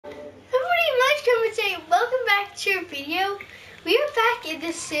back to your video. We are back in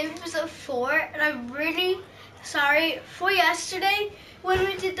The Sims 4, and I'm really sorry for yesterday when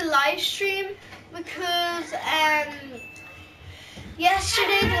we did the live stream, because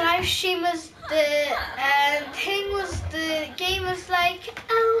yesterday the live stream was the game was like,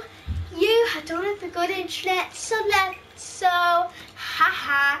 oh, you don't have a good internet, so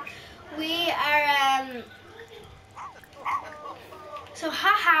haha, we are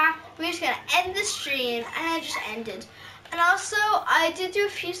we're just gonna end the stream, and it just ended. And also, I did do a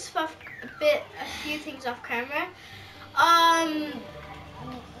few things off camera.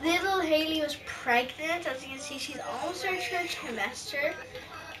 Little Haley was pregnant. As you can see, she's almost reaching her trimester.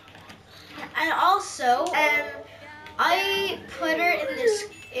 And also, I put her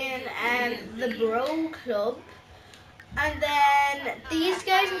in the Bro Club. And then these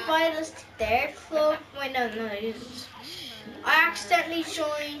guys invited us to their club. Wait, no, they didn't. I accidentally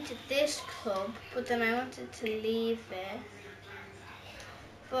joined this club, but then I wanted to leave it.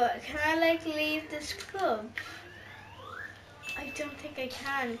 But can I leave this club? I don't think I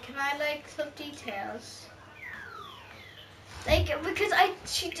can. Can I club details? Because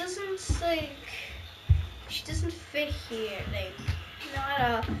she doesn't fit here, not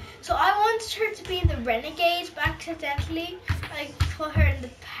at all. So I wanted her to be in the Renegades, but accidentally I put her in the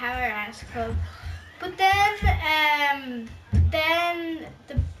Powerhouse Club. But then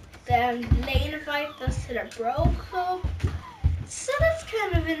Lane invited us to the Bro Club. So that's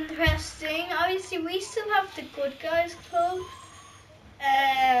kind of interesting. Obviously, we still have the Good Guys Club.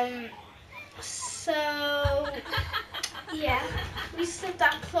 So yeah, we still have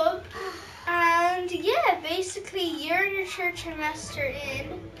that club. And yeah, basically, you're in your third trimester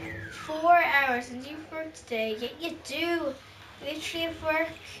in 4 hours, and you work today. Yeah, you do. Literally have work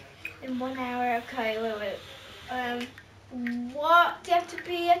in 1 hour. Okay, wait. What do you have to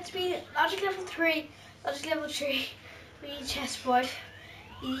be? You have to be logic level 3. Logic level 3. We need a chessboard.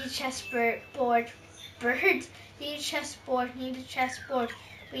 You need a chessboard. Bird. You need a chessboard. You need a chessboard.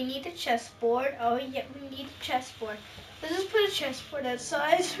 We need a chessboard. Oh yeah, we need a chessboard. Let's just put a chessboard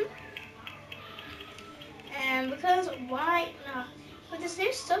outside. Because why not? But there's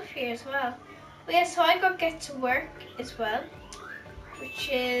new stuff here as well. But yeah, so I got get to work as well, which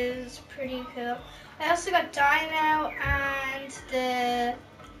is pretty cool. I also got Dino and the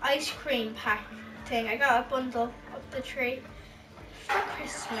ice cream pack thing. I got a bundle of the tree for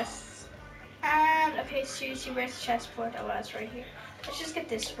Christmas. And okay, seriously, where's the chessboard? Oh, it's right here. Let's just get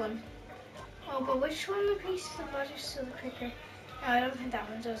this one. Oh, but which one of the pieces of logic is still the quicker? No, I don't think that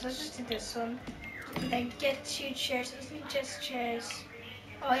one does. Let's just do this one. And then get 2 chairs. I think just chairs.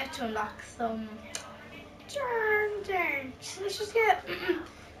 Oh, I have to unlock them. Darn. So let's just get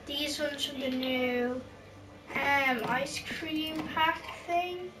these ones from the new ice cream pack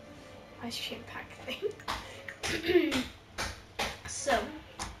thing. So,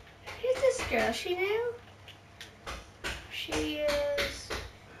 who's this girl? She new? She is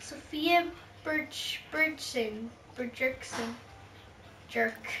Sophia Bergson.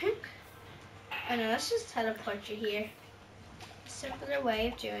 I know, let's just teleport you here. Simpler way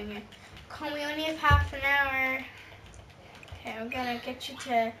of doing it. Come, we only have half an hour. Okay, I'm gonna get you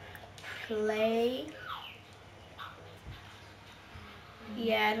to play.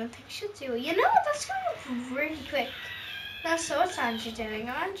 Yeah, I don't think she'll do it. You know what? That's kind of really quick. Now, so what's Angie doing?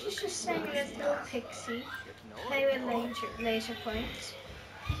 Angie's just saying this little pixie. Play with laser points.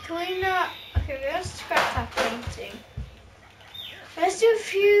 Can we not? Okay, we're gonna scrap that painting. Let's do a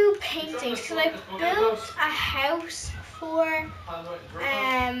few paintings. So I built a house for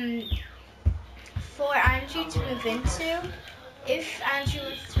Andrew to move into, if Andrew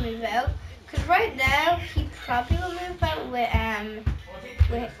wants to move out. Because right now he probably will move out with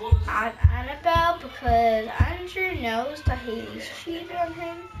Annabelle, because Andrew knows that Haley's cheated on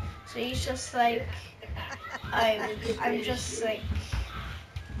him. So he's just like, I'm just like,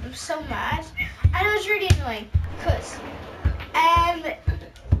 I'm so mad. And it was really annoying because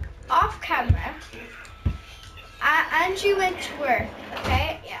off camera, Andrew went to work,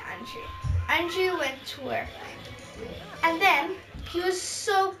 okay? Yeah, Andrew went to work. And then he was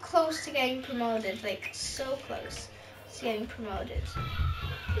so close to getting promoted, so close to getting promoted.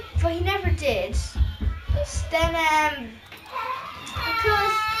 But he never did. So then,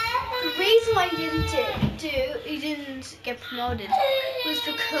 because the reason why he didn't get promoted was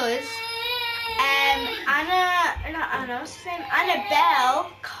because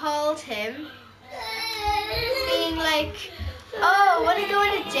Annabelle called him being like, oh, want to go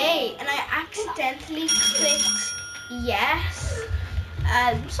on a date? And I accidentally clicked yes.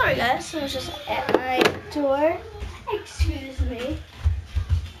 I'm sorry guys, so I was just at my door. Excuse me.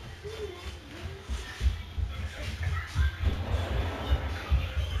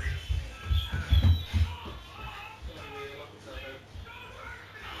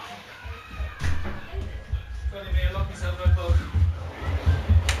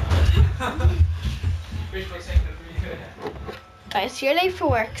 Guys, you're late for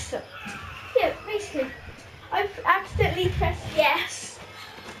work, so yeah, basically, I accidentally pressed yes,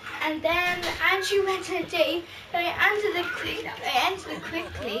 and then Andrew went on a date, and I answered it quickly,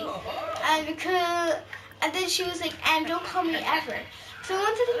 and then she was like, don't call me ever. So I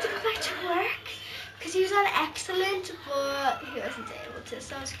wanted him to go back to work, because he was on excellent, but he wasn't able to,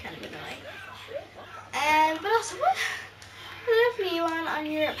 so I was kind of annoying. But also, what level are you on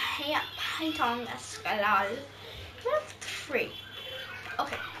your Python Escalal? You have 3.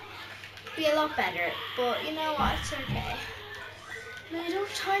 Okay. Be a lot better, but you know what? It's okay. No, you don't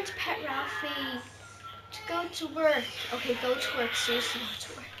have time to pet Ralphie. To go to work. Okay, go to work. Seriously, go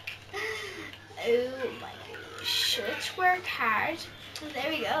to work. Oh my gosh. Let's work hard. And there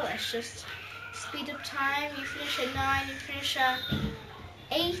we go. Let's just speed up time. You finish at 9. You finish at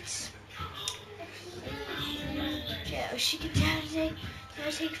 8. Yeah, she can down today.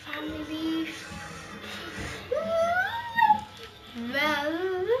 Gonna take family leave. Well,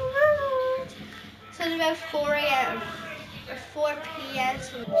 so it's about 4 a.m. or 4 p.m.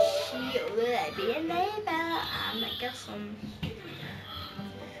 So she will be a neighbor. I guess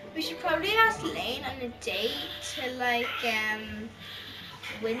we should probably ask Lane on a date to like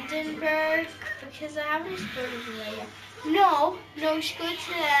Windenburg because I haven't spoken to her yet. No, we should go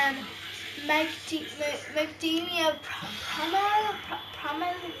to Magdenia Promenade.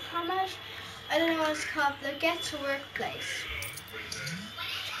 I don't know what it's called. The Get to Work place.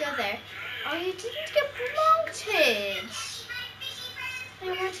 Go there. Oh, you didn't get promoted. I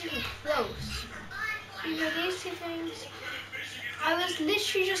weren't even close. You know these 2 things. I was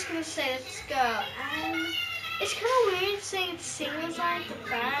literally just gonna say let's go, and it's kind of weird saying it's singles night at the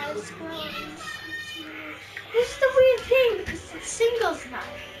bar. This is the weird thing because it's singles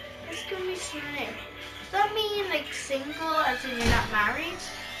night. It's gonna be so new. Does that mean like single as in you're not married?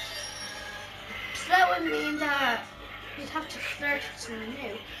 So that would mean that you'd have to flirt with someone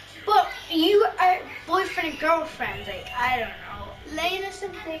new. But you are boyfriend and girlfriend, like, I don't know. Lane has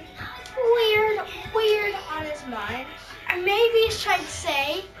something weird on his mind. Or maybe he's trying to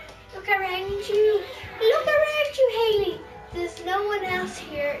say, look around you, Haley. There's no one else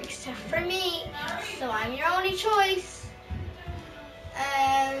here except for me, so I'm your only choice.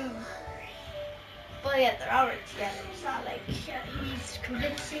 But yeah, they're already together. It's not like he's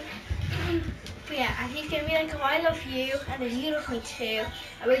convincing. But yeah, and he's gonna be like, oh, I love you, and then you love me too,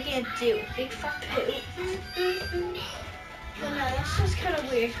 and we're gonna do a big fat poo. Well, no, that's just kind of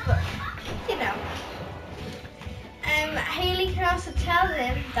weird, but you know. Haley can also tell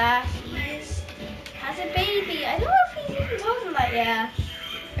him that he has a baby. I don't know if he's even told him that yet,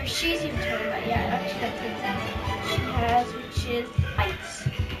 or she's even told him that yet. I actually don't think that she has, which is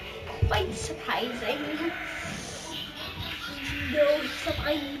quite surprising. No, it's a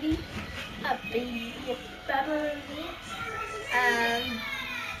baby. A baby.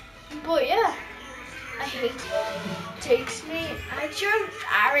 But yeah, I hate it. Takes me. You're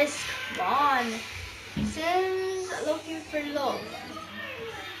embarrassed. Come on. Sims looking for love.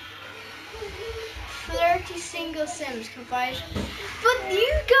 Flirty single Sims provide. But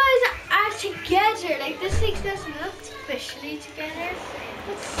you guys are together. Like this makes us look officially together.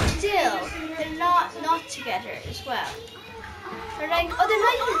 But still, they're not together as well. They're like, oh, they're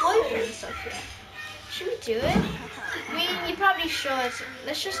not even boyfriend and stuff yet. Should we do it? I mean, you probably should.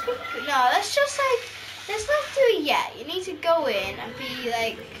 Let's just go. No, let's not do it yet. You need to go in and be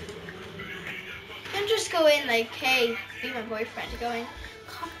like, don't just go in like, hey, be my boyfriend. Go in,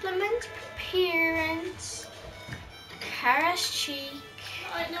 compliment appearance, caress cheek.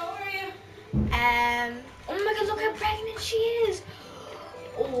 I know where you. Oh my God, look how pregnant she is.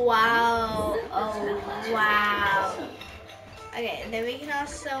 Wow. Oh wow. Okay, and then we can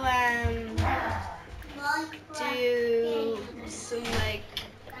also do some like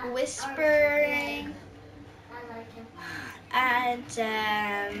whispering and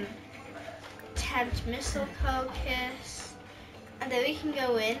tempt mistletoe kiss, and then we can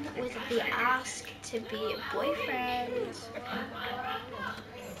go in with the ask to be a boyfriend.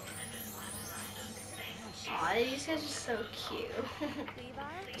 Aw, these guys are so cute.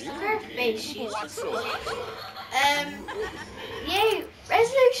 Look at her face, she's so sweet. Yay,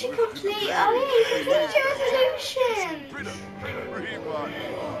 resolution complete. Oh yeah, you completed your resolution.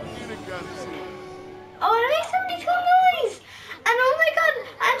 Oh, that makes somebody cool noise. And oh my God,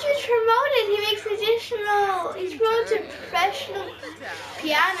 Andrew's promoted. He makes additional, he's promoted to professional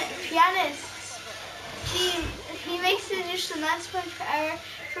pianist. He makes an additional 9 points per hour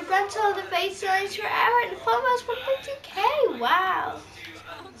for grand total of 8 lines per hour and full miles 1.2k. Wow.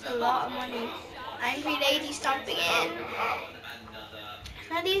 That's a lot of money. Angry lady stomping in.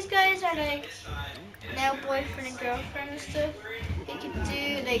 And Now these guys are like now boyfriend and girlfriend and stuff. You could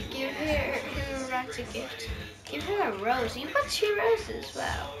do like give him a romantic gift. Give him a rose. You got 2 roses as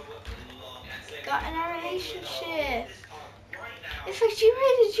well. Got in a relationship. In fact, you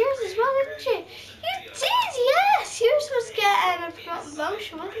rated yours as well, didn't you? You did, yes! You were supposed to get a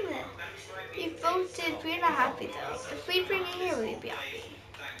promotion, wasn't it? You voted. We're not happy though. If we bring you here, will you be happy?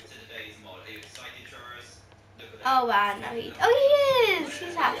 Oh wow, no he is!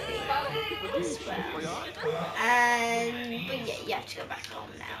 He's happy as well. But yeah, you have to go back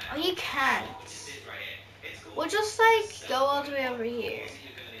home now. Oh, you can't. We'll just like go all the way over here.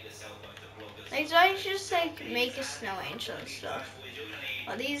 Like, don't you just like make a snow angel and stuff?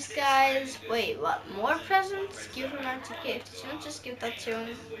 Well, these guys, wait, what? More presents? Give romantic gifts. You don't just give that to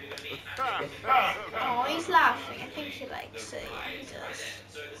him. Oh, he's laughing. I think he likes it. Yeah, he does.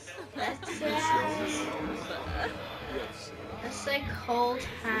 Let's like hold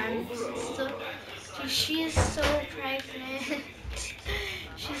hands and stuff. Dude, she is so pregnant.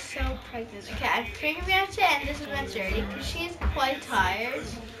 She's so pregnant. Okay, I think we have to end this event early because she's quite tired.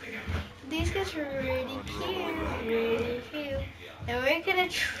 These guys are really cute. And we're gonna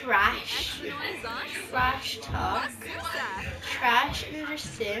trash talk, trash Uber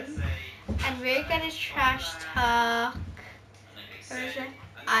Sim, and we're gonna trash talk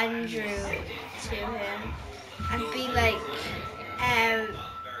Andrew to him, and be like,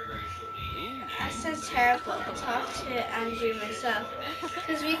 that sounds terrible. I'll talk to Andrew myself,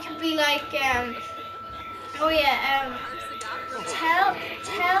 because we could be like, oh yeah, tell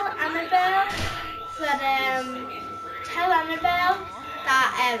Annabelle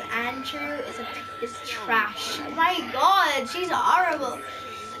that Andrew is trash. Oh my god, she's horrible.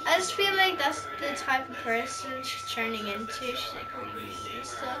 I just feel like that's the type of person she's turning into. She's like really mean and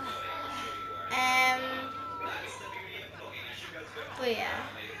stuff. But yeah.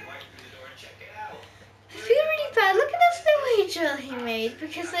 I feel really bad. Look at this new Angel he made,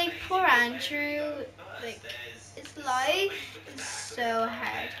 because like poor Andrew, like his life is so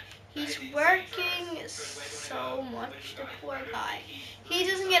hard. He's working so much, the poor guy. He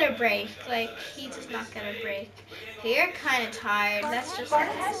doesn't get a break. Like, he does not get a break. You're kind of tired. Let's just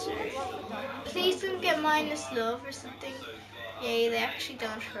answer. Please don't get minus love or something. Yeah, they actually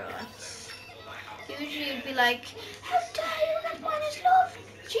don't for once. Usually you'd be like, how dare you get minus love?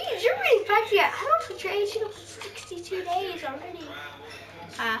 Jeez, you're really pregnant. I don't think you're aging up to 62 days already.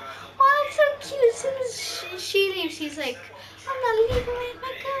 Oh, that's so cute. As soon as she leaves, he's like, I'm not leaving with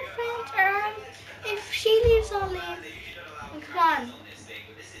my girlfriend. If she leaves, I'll leave. And come on.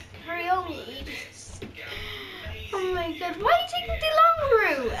 Hurry home, you idiots. Oh my god. Why are you taking the long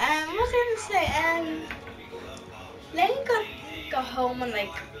route? What was I going to say? Let me go home in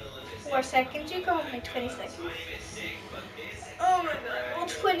like 4 seconds. You go home in like 20 seconds. Oh my god. Well,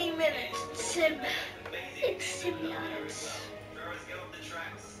 20 minutes. It's symbiotes.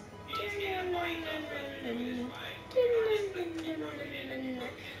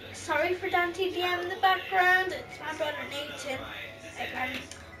 Sorry for Dante DM in the background. It's my brother Nathan.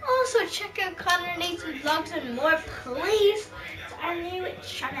 Also check out Connor Nathan vlogs and more, please. It's our new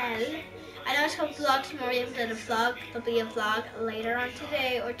channel. I know it's called Vlog tomorrow than a vlog. There'll be a vlog later on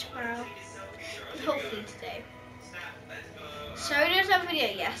today or tomorrow. But hopefully today. Sorry there's no video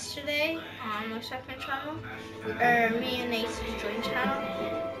yesterday on my second channel. Me and Nathan's joint channel.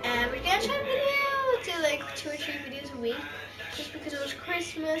 And we're gonna try a video, do like 2 or 3 videos a week. Just because it was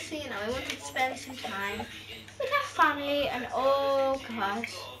Christmas, you know, I wanted to spend some time with our family, and oh god.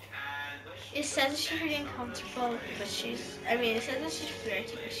 It says she's really uncomfortable, but it says that she's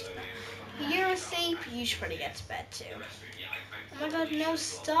flirty, but she's not. You're asleep, you should probably get to bed too. Oh my god, no,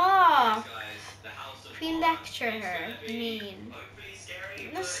 stop. We lecture her, mean.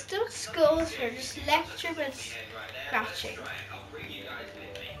 No, don't scold her, just lecture but scratching.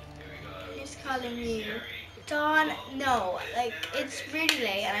 He's calling you. Dawn, no, like, it's really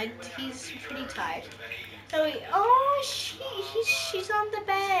late and he's pretty tired. So, she's on the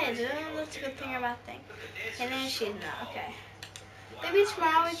bed. Oh, that's a good thing or bad thing. And then she's not, okay. Maybe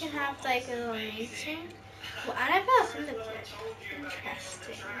tomorrow we can have like a little meeting. Well, Annabelle's in the bed.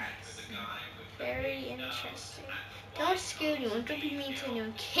 Interesting. Very interesting. Don't scare anyone, don't be mean to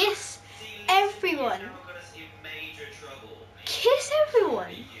anyone. Kiss everyone. Kiss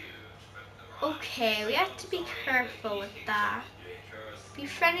everyone. Okay, we have to be careful with that. Be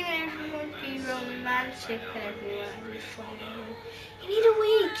friendly with everyone, be romantic with everyone, be funny. You need a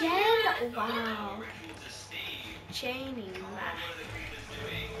wee again? Wow. Jamie, man.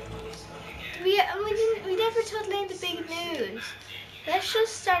 We never told Lane the big news. Let's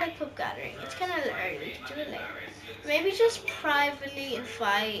just start a pub gathering. It's kind of early. We can do it later. Maybe just privately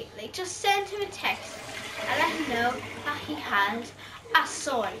invite, like just send him a text and let him know that he has a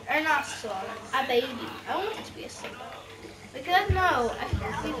son, or not a son, a baby. I want it to be a son. Because no,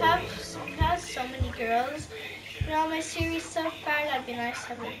 we've had so many girls in all my series so far. That'd be nice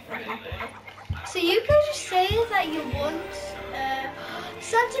to have a boy. So you could just say that you want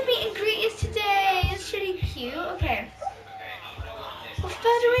Santa meet and greet is today. It's really cute. Okay. Well,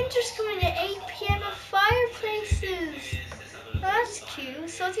 Father Winter's coming at 8 p.m. at fireplaces. That's cute.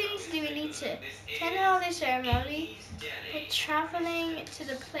 So what do we need to do? We need to attend the holiday ceremony by traveling to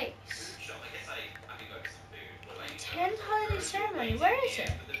the place. Attend holiday ceremony. Where is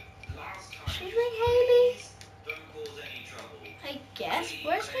it? Should we ring Haley? I guess.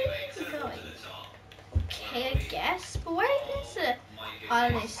 Where's Haley even going? Okay, I guess. But where is the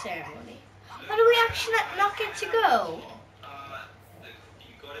holiday ceremony? How do we actually not get to go?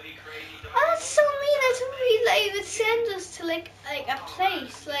 Oh, that's so mean. I thought he would send us to like a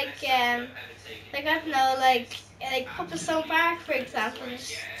place like I don't know, like Papa Stone Park, for example.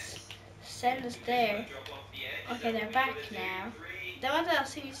 Just send us there. Okay, they're back now. Then what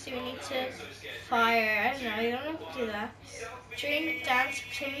else do we do? We need to fire. I don't know. You don't have to do that. Drink, dance,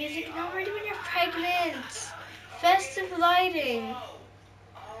 play music. Not really when you're pregnant. Festive lighting.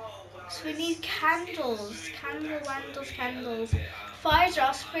 So we need candles. Candles. Fires are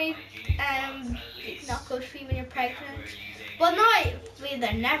also pretty not good for you when you're pregnant. Well,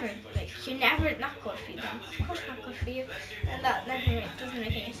 they're never, you're never not good for them. Of course not good for you. And that doesn't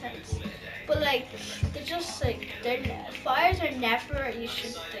make any sense. But they're just fires are never,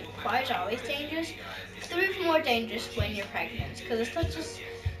 fires are always dangerous. They're even more dangerous when you're pregnant. Because it's not just,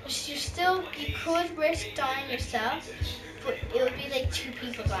 you could risk dying yourself. But it would be like 2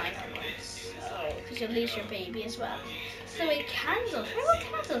 people dying at once. So, because you'll lose your baby as well. So wait, candles. Where would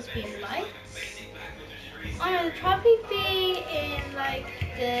candles be in lights? Oh no, they'd probably be in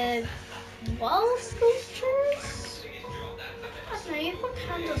the wall sculptures. I don't know, you put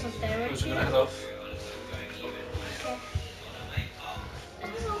candles up there, would you? Okay. I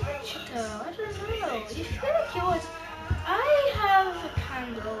don't know, where'd you go? I don't know. You feel like you would. I have a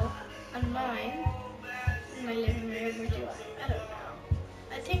candle on mine in my living room, or do I? I don't know.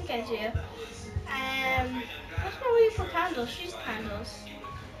 I think I do. I don't know where you put candles. She's candles.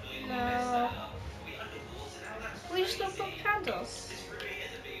 No. We just don't put candles.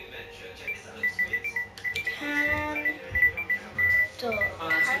 Candles.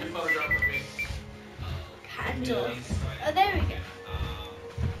 Oh, there we go.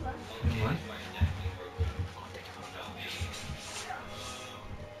 What?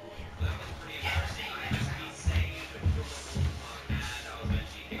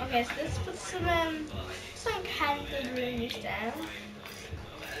 Okay, so let's put some candle rings down.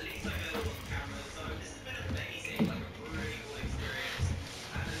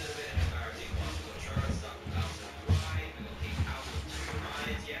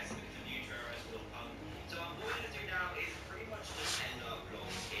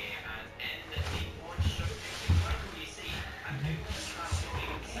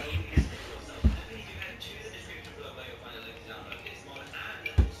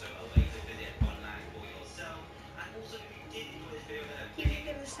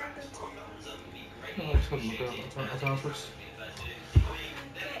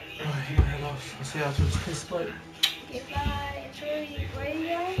 I'll see how to display. Goodbye. Enjoy. Where are you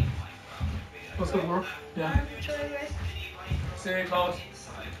going? What's the work? Yeah. Enjoy work. See you, Claus.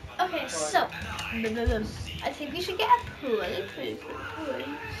 Okay, so I think we should get a pool. Pool.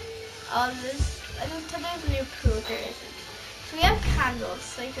 I don't have a new pool. There isn't. So we have candles,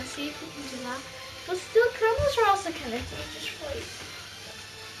 so you can see if we can do that. But still, candles are also kind of dangerous for you.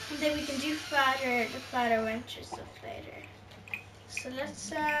 And then we can do the flatter wenches stuff later. So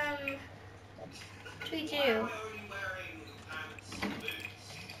let's what do we do?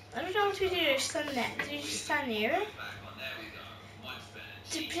 I don't know what we do. There's some net. Do you just stand near it?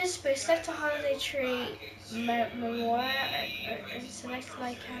 To participate, select a holiday tree memorial and select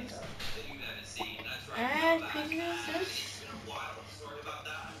light candle. Could you use this?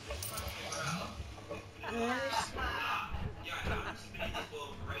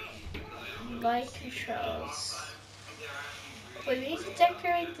 Light controls. Wait, we need to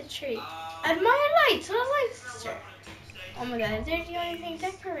decorate the tree. Admire lights. What lights is there? Oh my god, is there the only thing to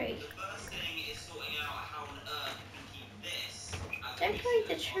decorate? Decorate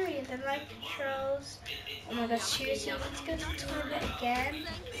the tree and then light controls. Oh my god, seriously, let's go to the toilet again.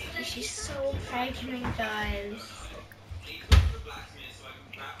 She's so pregnant, guys.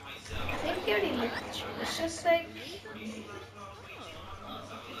 I think we already looked at the tree. It's just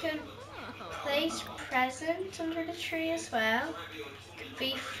could place presents under the tree as well. Could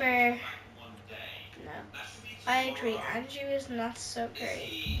be for, no. I agree, Andrew is not so great.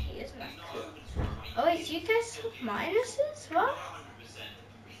 He is not cool. Oh wait, do you guys have minuses? What?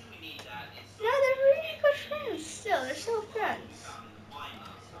 No, they're really good friends still. They're still friends.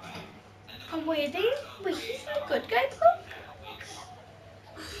 Oh wait, wait, he's in the good guy club?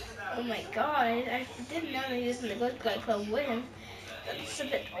 Oh my god, I didn't know that he was in the good guy club with him. That's a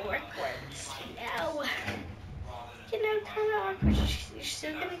bit awkward. No. You know, kind of awkward. You're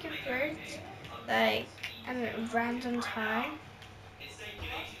still gonna give birth, like, at a random time.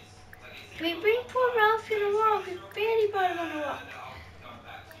 We bring poor Ralphie on a walk. We barely brought him on a walk.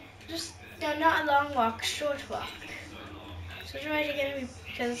 Just, no, not a long walk, a short walk. So try to get him,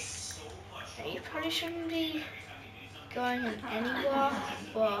 because you probably shouldn't be going on any walk,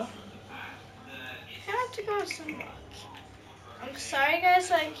 but I have to go on some walk. I'm sorry guys,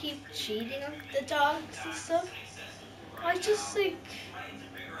 I keep cheating on the dogs and stuff. I just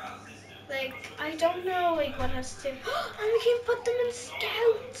I don't know what else to do. And we can put them in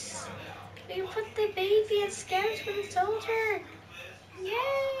scouts. We can put the baby in scouts when it's older.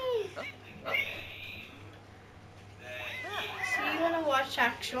 Yay! So you want to watch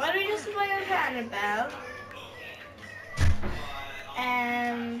action? Why don't we just invite over Annabelle?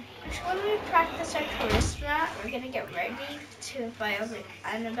 When we practice our charisma, we're gonna get ready to invite over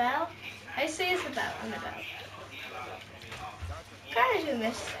Annabelle. I say Isabel, Annabelle. Kind of do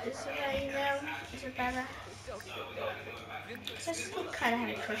miss Isabella, you know, Isabella. I still kind of had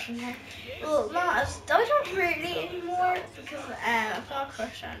a crush on her. Well, not as, I don't really anymore because I've got a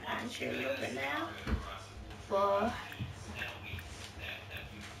crush on Andrew a little bit now. But,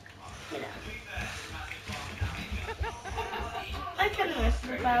 you know. I kind of miss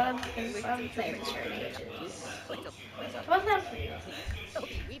Isabella because I haven't played with her in ages. What's that for you?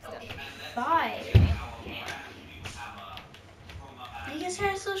 5. You can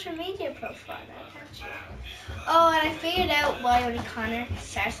start a social media profile now, can't you? Oh, and I figured out why only Connor can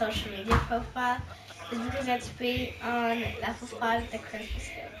start a social media profile is because that's to be on level 5 of the Christmas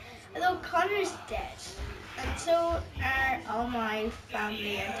game. Although Connor's dead, and so are all my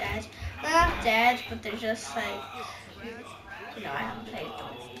family are dead. They're not dead, but they're just you know, I haven't played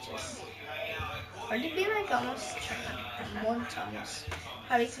them in ages. Or they've been almost 1 times.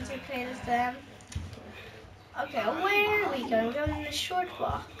 Probably since I played as them. Okay, where are we going? We're going on a short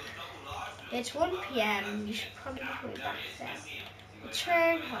walk. It's 1 p.m. You should probably be coming back then.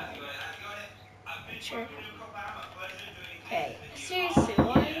 Return home. Return home. Okay, seriously,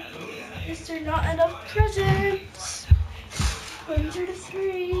 why is there not enough presents? Under the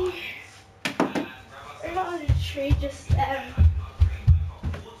tree. Or not on the tree, just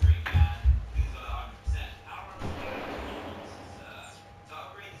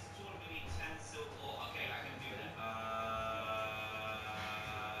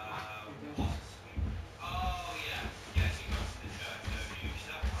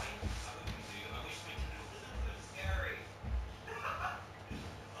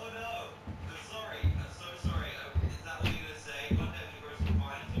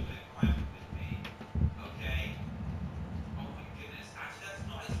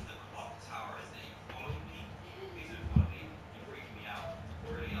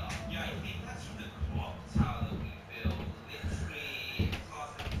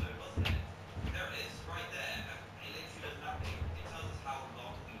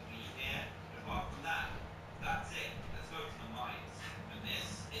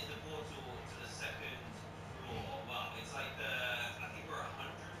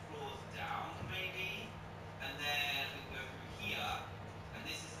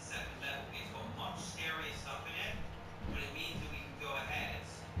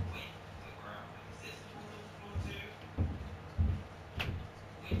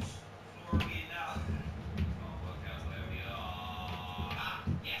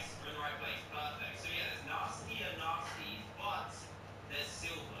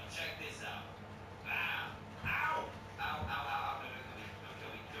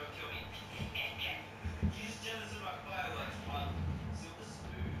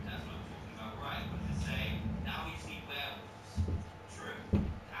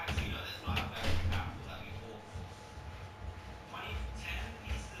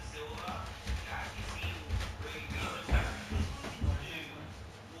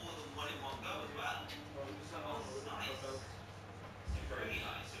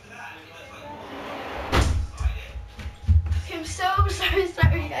I'm so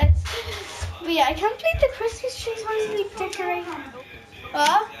sorry guys. But yeah, I can't believe the Christmas tree's honestly decorated.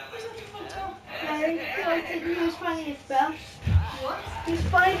 What? No, he was finding his bell. He's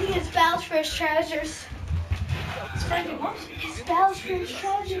finding his belt for his trousers. He's finding what? His belt for his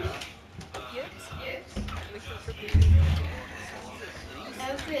trousers.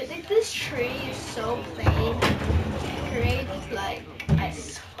 Like this tree is so plain. Decorated like, I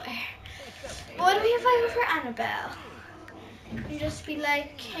swear. What do we invite for Annabelle? You just be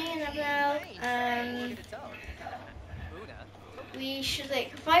like, hey Annabelle, we should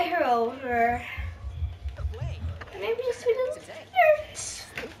like invite her over. Maybe just be little flirts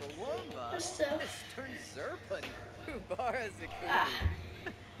and stuff.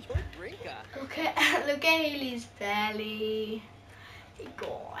 Look at Haley's belly.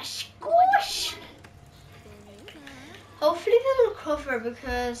 Gosh, gosh. Hopefully they'll recover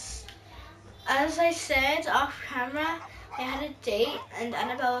because, as I said off camera, I had a date and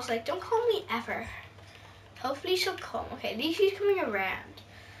Annabelle was like, don't call me ever. Hopefully she'll come. Okay, at least she's coming around.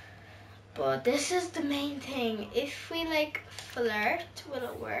 But this is the main thing. If we like flirt, will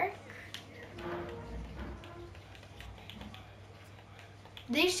it work?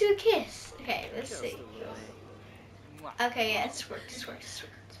 They just do a kiss. Okay, let's see. Okay, yeah, it's worked. It's worked. It's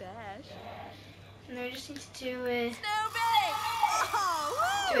worked. And then we just need to do a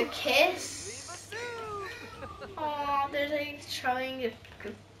kiss. Oh, they're like throwing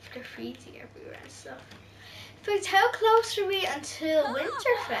graffiti everywhere and stuff. But how close are we until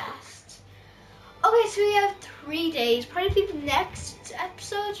Winterfest? Okay, so we have 3 days. Probably the next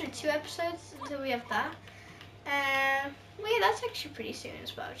episodes or 2 episodes until we have that. Well, yeah, that's actually pretty soon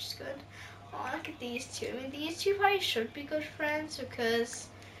as well, which is good. Oh, look at these two. I mean, these two probably should be good friends because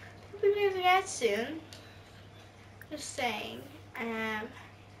we'll be moving out soon. Just saying.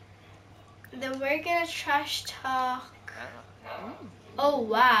 Then we're gonna trash talk. Oh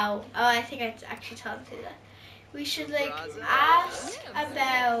wow. Oh, I think I actually told them to do that. We should like ask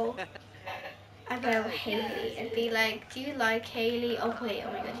about Haley and be like, do you like Haley? Oh wait,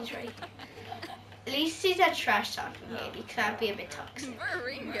 oh my god, he's right. At least he's not trash talking Haley, because that'd be a bit toxic.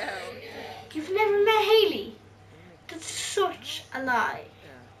 You've never met Haley? That's such a lie.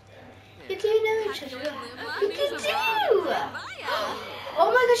 You do know each other. You do! Oh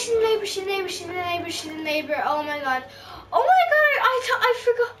my god, she's a neighbor, she's a neighbor, she's a neighbor, she's a neighbor. Oh my god. Oh my god, I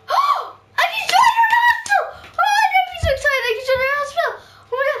forgot. Oh! I can join her hospital! Oh, I'm never so excited. I can join her hospital.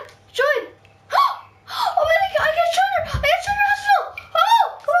 Oh my god, join. Oh my god, I can join her. I can join her hospital.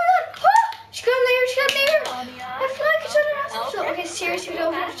 Oh my god. Oh, she got labor, she got labor. I feel like I can join her hospital. Okay, seriously, we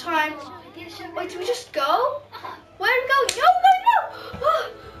don't have time. Wait, do we just go? Where do we go? No, no, no.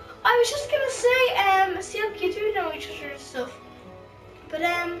 I was just gonna say, see, look, you do know each other and stuff. But, oh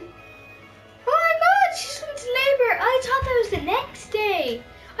my god, she's going to labor. I thought that was the next day.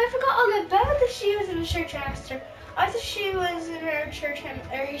 I forgot all about that she was in the church trimester. I thought she was in her church,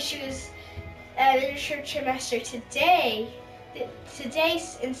 or she was in her church trimester today. Today,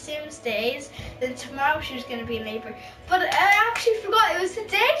 in Sim's days, then tomorrow she was going to be in labor. But I actually forgot it was the day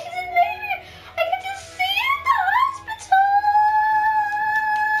she's in labor. I get to see her in the hospital.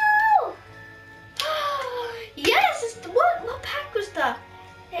 Yes, it's what pack was that?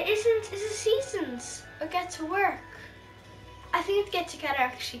 It isn't. It's a Seasons or Get to Work. I think it's Get Together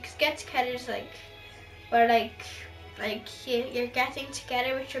actually, because Get Together is like, where like you're getting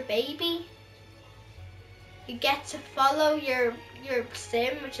together with your baby. You get to follow your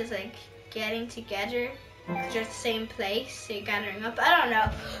sim, which is like getting together because you're at the same place, so you're gathering up. I don't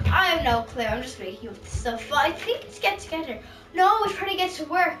know. I have no clue. I'm just making up this stuff. But I think it's Get Together. No, it's probably Get to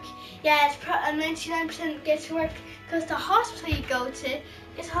Work. Yeah, it's 99% Get to Work because the hospital you go to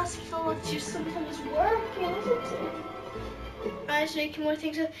is hospital that you sometimes work in, isn't it? I was making more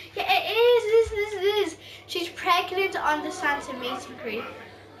things up. Yeah, it is. She's pregnant on the Santa meet and greet.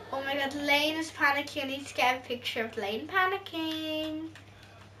 Oh my god, Lane is panicking. I need to get a picture of Lane panicking.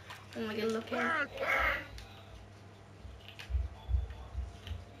 Oh my god, look at her.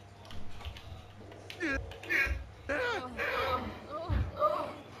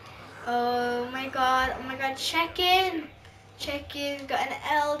 Oh my god, check in. Got an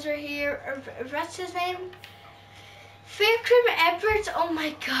elder here. What's his name? Vikram Edwards. Oh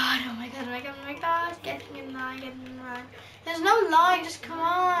my god. Getting in line. There's no line, just come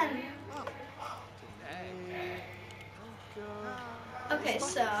on. Okay,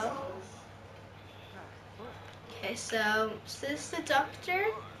 so this is the doctor.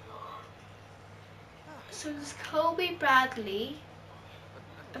 So this is Kobe Bradley.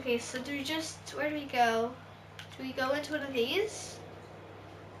 Okay, so where do we go? Do we go into one of these?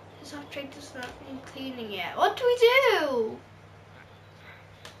 This object does not need cleaning yet. What do we do?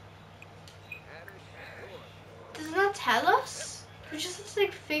 Does it not tell us? We just have to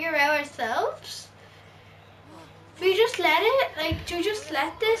like figure out ourselves. we just let it, like, do we just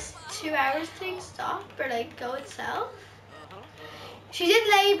let this 2 hours thing stop or like go itself? She did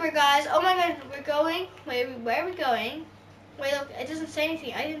labor, guys. Oh my god, we're going. Wait, where are we going? Wait, look, it doesn't say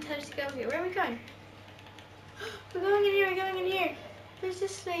anything. I didn't tell us to go here. Where are we going? We're going in here, we're going in here. Where's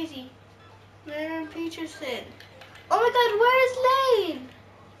this lady? Mary Peterson. Oh my god, where's Lane?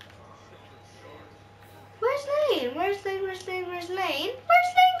 Where's Lane? Where's Lane? Where's Lane? Where's Lane?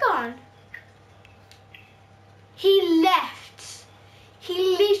 Where's Lane gone? He left.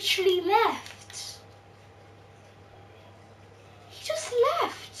 He literally left. He just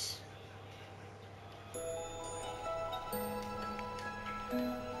left.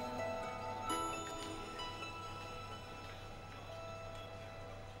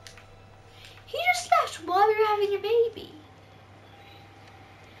 He just left while we were having a baby.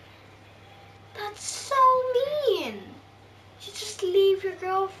 That's so mean. You just leave your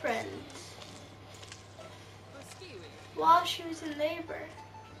girlfriend while she was in labor.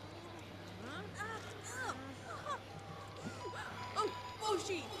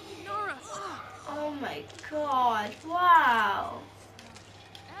 Oh my god, wow.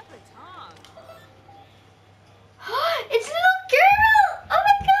 It's a little girl! Oh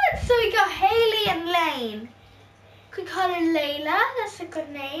my god! So we got Haley and Lane. Could call her Layla, that's a good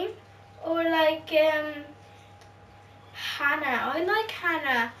name. Or like Hannah. I like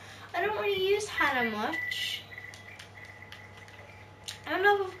Hannah. I don't really use Hannah much. I don't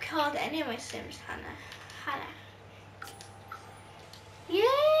know if I've called any of my Sims Hannah. Hannah.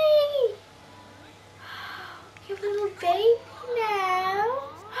 Yay! You have a little baby now.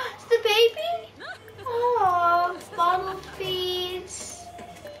 It's the baby? Oh, bottle feeds.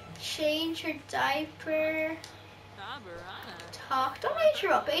 Change her diaper. Talk. Don't age her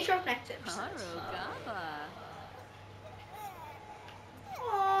up. Age her up next episode.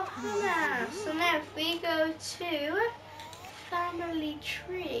 Oh, Hannah. So now if we go to family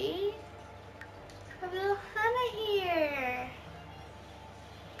tree, we have little Hannah here.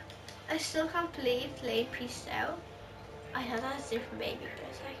 I still can't believe Lane pieced out. I thought that was a different baby for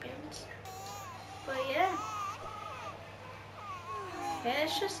a second. But yeah. Okay,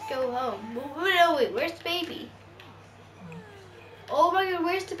 let's just go home. No, wait, where's the baby? Oh my god,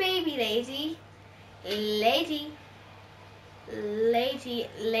 where's the baby, lady? Lady. Lady,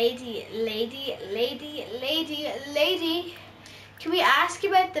 lady, lady, lady, lady, lady. Can we ask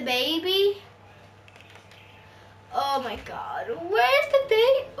about the baby? Oh my god, where's the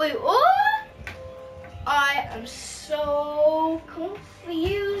baby? Wait, what? I am so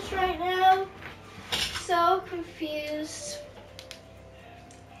confused right now. So confused.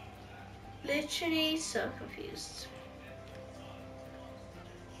 Literally so confused.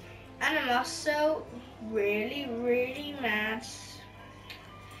 And I'm also really, really mad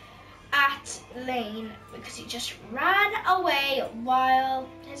at Lane because he just ran away while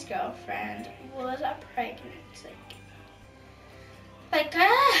his girlfriend was pregnant. Like,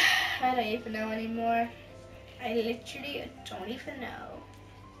 I don't even know anymore. I literally don't even know.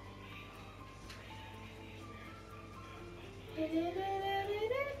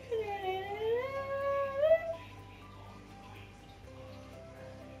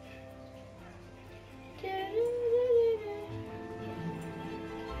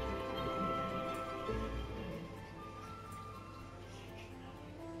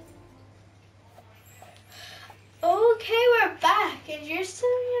 Okay, we're back, and you're still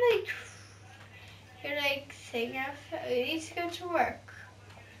in your thing. We need to go to work.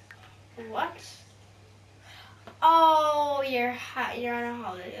 What? Oh, you're on a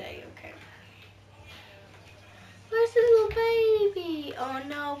holiday. Okay. Where's the little baby? Oh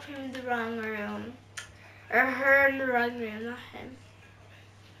no, put him in the wrong room, or her in the wrong room, not him.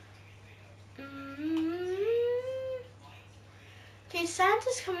 Okay,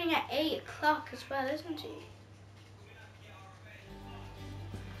 Santa's coming at 8 o'clock as well, isn't he?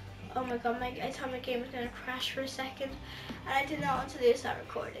 Oh my god, I thought my game was gonna crash for a second, and I did not want to lose that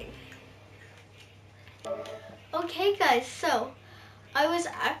recording. Okay guys, so I was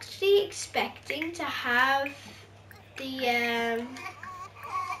actually expecting to have the Annabelle's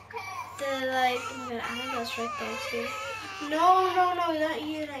right there too. No, not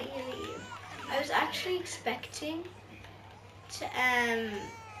you. I was actually expecting to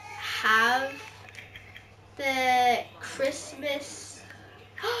have the Christmas.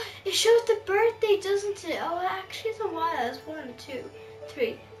 It shows the birthday, doesn't it? Oh, actually it's a while. It's 1, 2,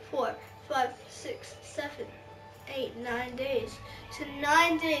 3, 4, 5, 6, 7, 8, 9 days. So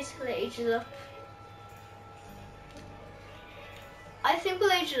 9 days till it ages up. I think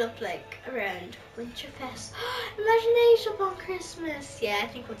we'll age it up like around Winterfest. Imagine age up on Christmas. Yeah, I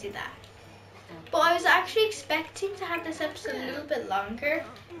think we'll do that. But I was actually expecting to have this episode a little bit longer.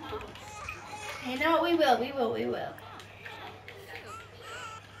 You know what? We will.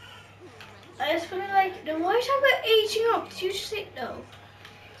 I just feel like, no, why are you talking about aging up? Did you just say no?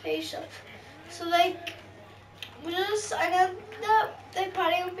 Age up. So like, I know that they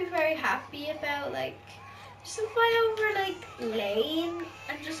probably would be very happy about like, just to fight over like Lane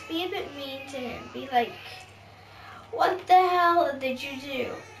and just be a bit mean to him. Be like, what the hell did you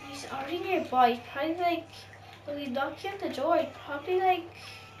do? He's already nearby. He's probably like, when we knock you at the door, he'd probably like,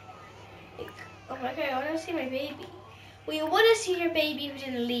 oh my god, I want to see my baby. Well, you would have seen your baby who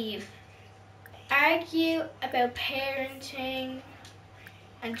didn't leave. Argue about parenting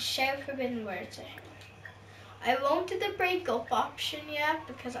and shout forbidden words at him. I won't do the break up option yet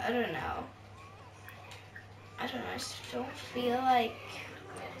because I don't know. I just don't feel like.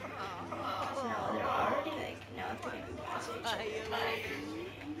 No, they're already like, no, they're gonna be past each other.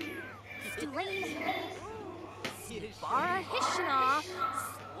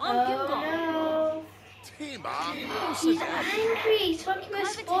 Oh no. She's angry. He's talking about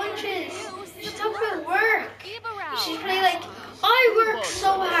sponges. She's talking about work. She's probably like, I work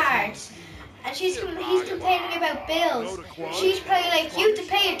so hard. And he's complaining about bills. She's probably like, you have to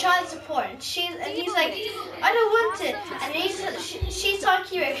pay your child support. And he's like, I don't want it. And she's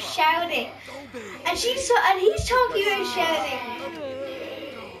talking about shouting. And he's talking about shouting.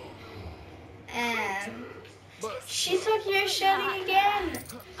 She's talking about shouting again.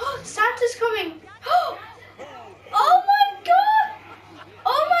 Santa's coming. Oh my god!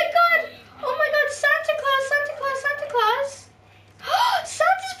 Oh my god! Oh my god! Santa Claus! Santa Claus! Santa Claus!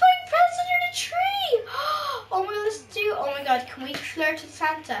 Santa's putting presents under the tree! Oh my god, let's do. Oh my god, can we flirt with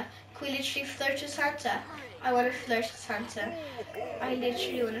Santa? Can we literally flirt with Santa? I want to flirt with Santa. I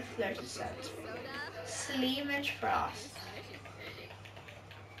literally want to flirt with Santa. Sleeman Frost.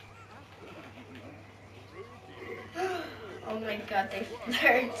 Oh my god, they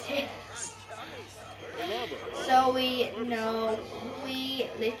flirted. So we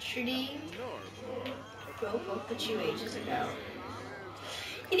literally broke up with you ages ago.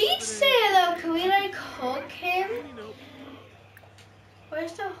 You need to say hello. Can we like hug him?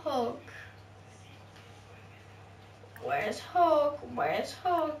 Where's the hug? Where's hug? Where's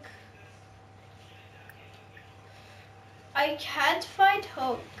hug? I can't find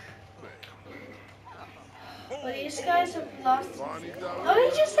hug. Well, these guys have lost. Oh,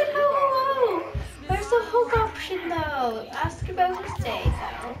 he just said hello. Where's the hug option though? Ask about his day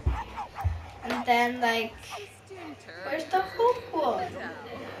though. And then like, where's the hug one?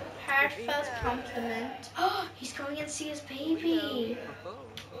 Heartfelt compliment. Oh, he's going and see his baby.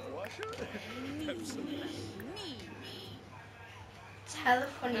 Tell a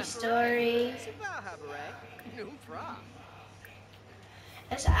funny story.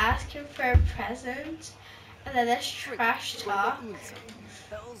 Let's ask him for a present. And then there's trash talk.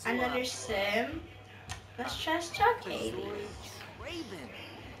 And then there's Sim. Let's trash talk Katie.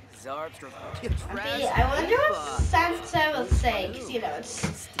 I wonder what Santa will say, because you know,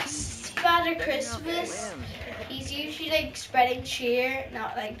 it's Father Christmas. He's usually like spreading cheer,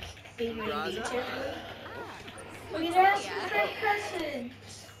 not like being really mean to everyone. We're gonna ask him for a present.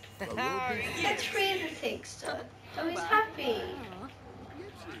 That's three of the things done. So he's happy.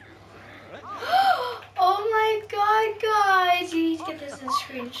 Oh my god, guys! You need to get this in a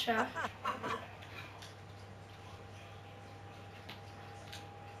screenshot.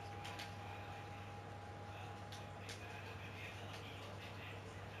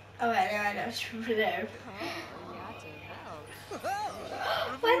 Oh, I know, it's over there.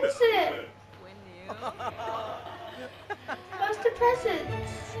 What is it? What's the present?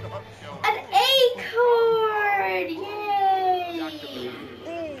 An acorn! Yay!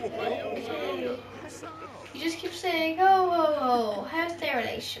 Okay. You just keep saying, oh, how's their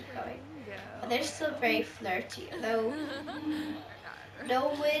relationship going? But they're still very flirty, though.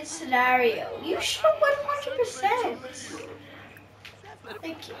 No win scenario. You should have 100%.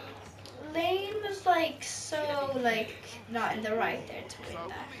 Like, Lane was like so like not in the right there to win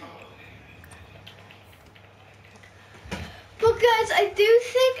that. But guys, I do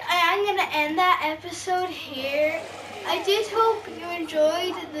think I am gonna end that episode here. I did hope you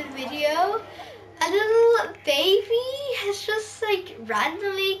enjoyed the video. A little baby has just like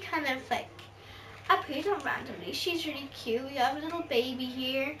randomly kind of like appeared, not randomly. She's really cute. We have a little baby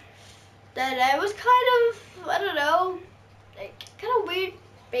here that was kind of, I don't know, like kind of weird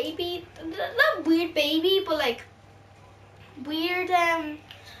baby, not weird baby, but like weird,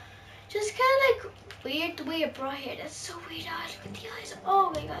 just kind of like weird the way it brought here. That's so weird. Oh, look at the eyes.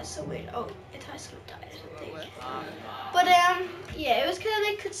 Oh my god, so weird. Oh, it has to die or something. But yeah, it was kind of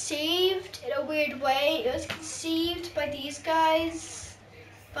like conceived in a weird way. It was conceived by these guys,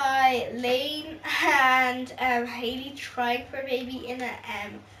 by Lane and Haley Triker, maybe in a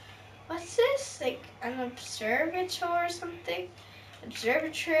what's this? Like an observatory or something?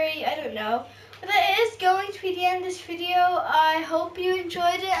 Observatory, I don't know. But that is going to be the end of this video. I hope you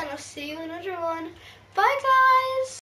enjoyed it, and I'll see you in another one. Bye guys!